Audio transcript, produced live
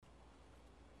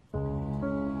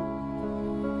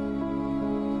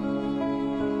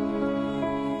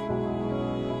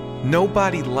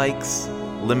Nobody likes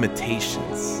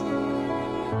limitations.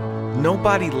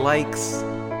 Nobody likes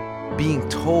being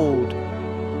told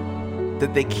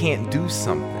that they can't do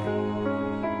something.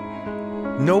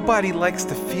 Nobody likes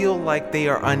to feel like they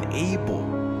are unable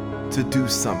to do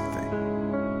something.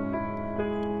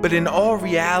 But in all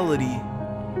reality,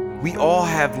 we all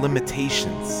have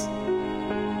limitations.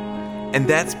 And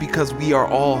that's because we are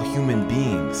all human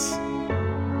beings.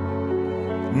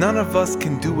 None of us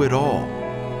can do it all.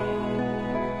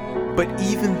 But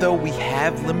even though we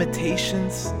have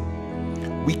limitations,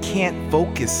 we can't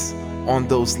focus on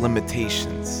those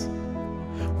limitations.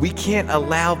 We can't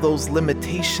allow those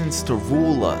limitations to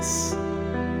rule us.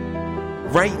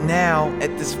 Right now,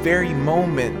 at this very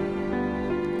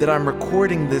moment that I'm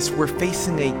recording this, we're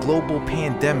facing a global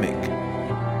pandemic.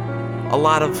 A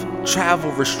lot of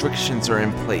travel restrictions are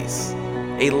in place.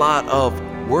 A lot of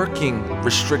working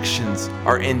restrictions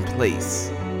are in place.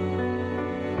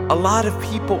 A lot of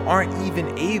people aren't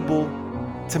even able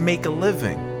to make a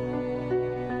living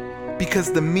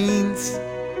because the means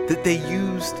that they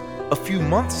used a few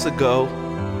months ago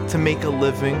to make a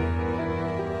living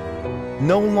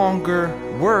no longer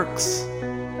works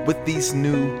with these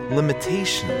new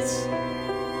limitations.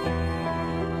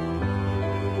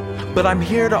 But I'm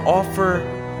here to offer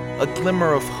a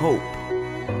glimmer of hope.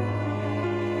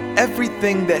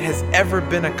 Everything that has ever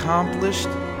been accomplished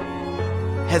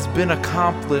has been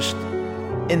accomplished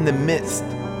in the midst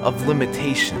of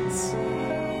limitations.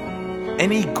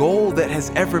 Any goal that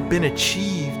has ever been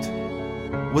achieved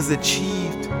was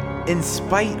achieved in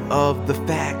spite of the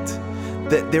fact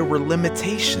that there were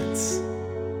limitations.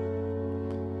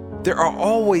 There are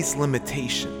always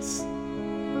limitations.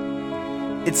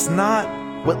 It's not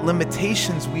what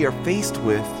limitations we are faced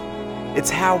with, it's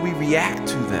how we react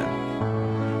to them.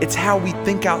 It's how we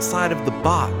think outside of the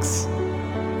box.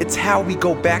 It's how we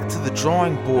go back to the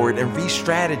drawing board and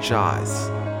re-strategize.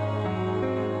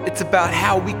 It's about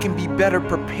how we can be better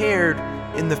prepared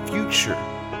in the future.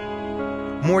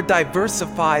 More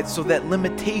diversified so that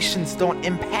limitations don't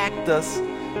impact us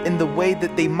in the way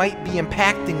that they might be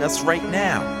impacting us right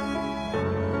now.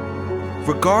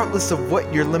 Regardless of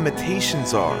what your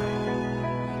limitations are,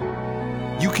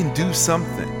 you can do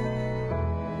something.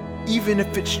 Even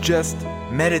if it's just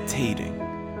meditating,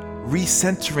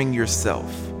 recentering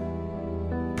yourself,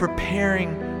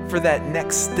 preparing for that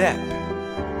next step.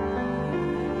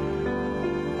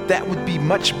 That would be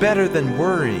much better than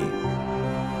worrying.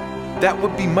 That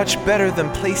would be much better than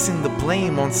placing the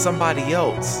blame on somebody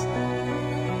else.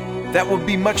 That would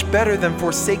be much better than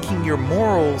forsaking your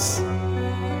morals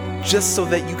just so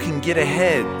that you can get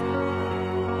ahead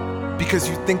because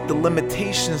you think the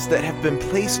limitations that have been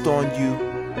placed on you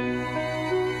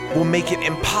will make it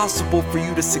impossible for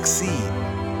you to succeed.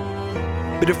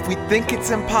 But if we think it's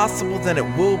impossible, then it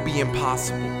will be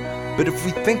impossible. But if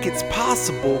we think it's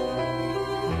possible,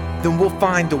 then we'll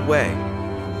find a way.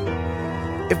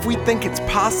 If we think it's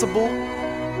possible,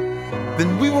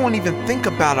 then we won't even think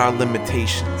about our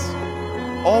limitations.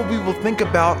 All we will think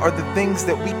about are the things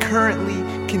that we currently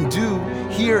can do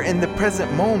here in the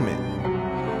present moment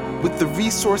with the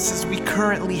resources we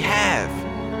currently have.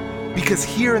 Because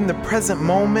here in the present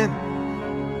moment,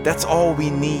 that's all we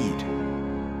need.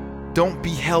 Don't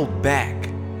be held back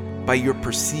by your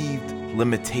perceived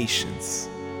limitations.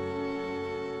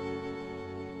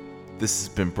 This has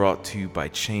been brought to you by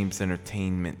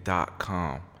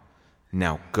ChamesEntertainment.com.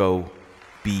 Now go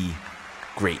be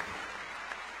great.